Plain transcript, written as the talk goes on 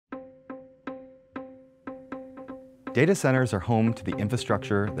Data centers are home to the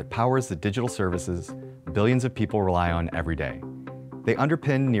infrastructure that powers the digital services billions of people rely on every day. They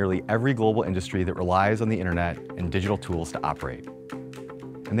underpin nearly every global industry that relies on the internet and digital tools to operate.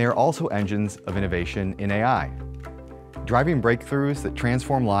 And they are also engines of innovation in AI, driving breakthroughs that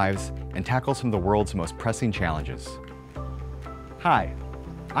transform lives and tackle some of the world's most pressing challenges. Hi,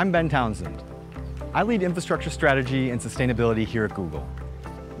 I'm Ben Townsend. I lead infrastructure strategy and sustainability here at Google.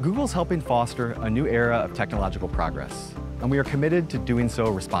 Google's helping foster a new era of technological progress, and we are committed to doing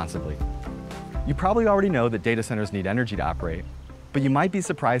so responsibly. You probably already know that data centers need energy to operate, but you might be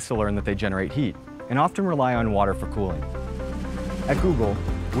surprised to learn that they generate heat and often rely on water for cooling. At Google,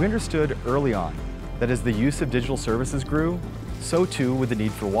 we understood early on that as the use of digital services grew, so too would the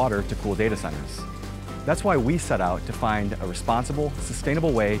need for water to cool data centers. That's why we set out to find a responsible,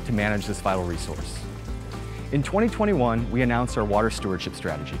 sustainable way to manage this vital resource. In 2021, we announced our water stewardship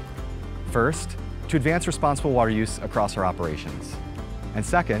strategy. First, to advance responsible water use across our operations. And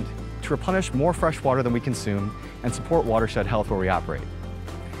second, to replenish more fresh water than we consume and support watershed health where we operate.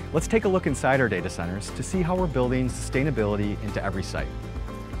 Let's take a look inside our data centers to see how we're building sustainability into every site,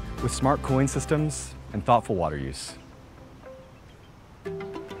 with smart cooling systems and thoughtful water use.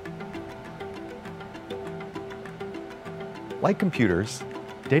 Like computers,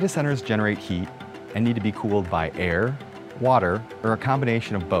 data centers generate heat and need to be cooled by air, water, or a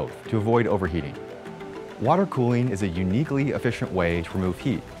combination of both to avoid overheating. Water cooling is a uniquely efficient way to remove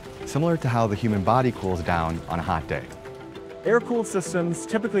heat, similar to how the human body cools down on a hot day. Air-cooled systems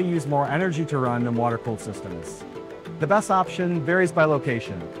typically use more energy to run than water-cooled systems. The best option varies by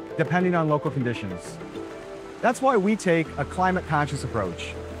location, depending on local conditions. That's why we take a climate-conscious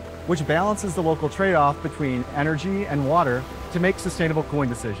approach, which balances the local trade-off between energy and water to make sustainable cooling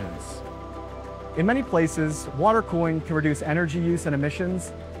decisions. In many places, water cooling can reduce energy use and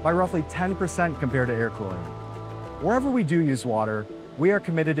emissions by roughly 10% compared to air cooling. Wherever we do use water, we are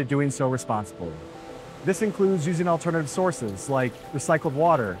committed to doing so responsibly. This includes using alternative sources like recycled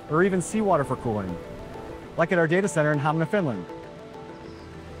water or even seawater for cooling, like at our data center in Hamina, Finland.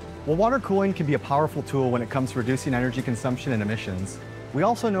 While water cooling can be a powerful tool when it comes to reducing energy consumption and emissions, we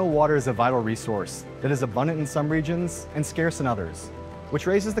also know water is a vital resource that is abundant in some regions and scarce in others, which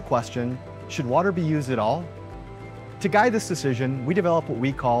raises the question, should water be used at all? To guide this decision, we developed what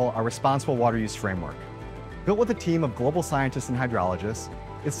we call our Responsible Water Use Framework. Built with a team of global scientists and hydrologists,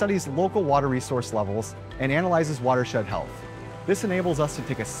 it studies local water resource levels and analyzes watershed health. This enables us to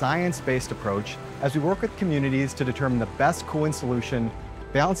take a science-based approach as we work with communities to determine the best cooling solution,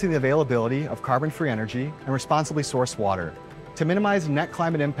 balancing the availability of carbon-free energy and responsibly sourced water to minimize net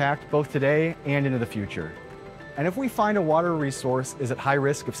climate impact both today and into the future. And if we find a water resource is at high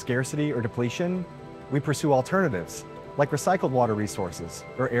risk of scarcity or depletion, we pursue alternatives like recycled water resources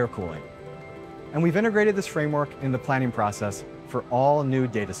or air cooling. And we've integrated this framework in the planning process for all new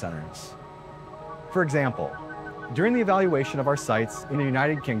data centers. For example, during the evaluation of our sites in the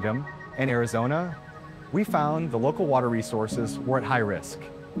United Kingdom and Arizona, we found the local water resources were at high risk.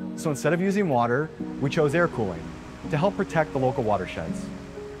 So instead of using water, we chose air cooling to help protect the local watersheds.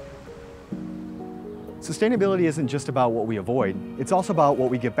 Sustainability isn't just about what we avoid, it's also about what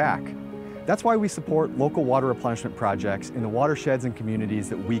we give back. That's why we support local water replenishment projects in the watersheds and communities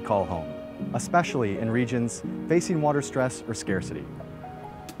that we call home, especially in regions facing water stress or scarcity.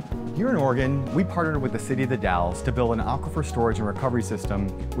 Here in Oregon, we partnered with the City of the Dalles to build an aquifer storage and recovery system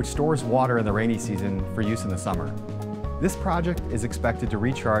which stores water in the rainy season for use in the summer. This project is expected to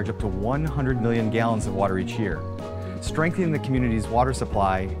recharge up to 100 million gallons of water each year, strengthening the community's water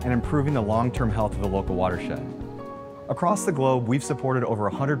supply and improving the long-term health of the local watershed. Across the globe, we've supported over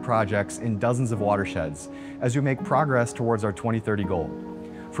 100 projects in dozens of watersheds as we make progress towards our 2030 goal,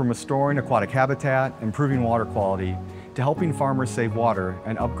 from restoring aquatic habitat, improving water quality, to helping farmers save water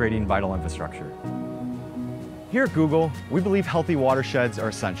and upgrading vital infrastructure. Here at Google, we believe healthy watersheds are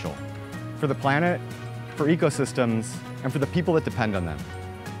essential for the planet, for ecosystems, and for the people that depend on them.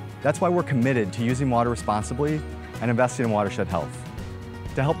 That's why we're committed to using water responsibly and investing in watershed health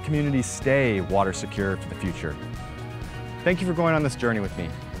to help communities stay water secure for the future. Thank you for going on this journey with me.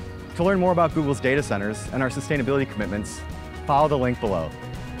 To learn more about Google's data centers and our sustainability commitments, follow the link below.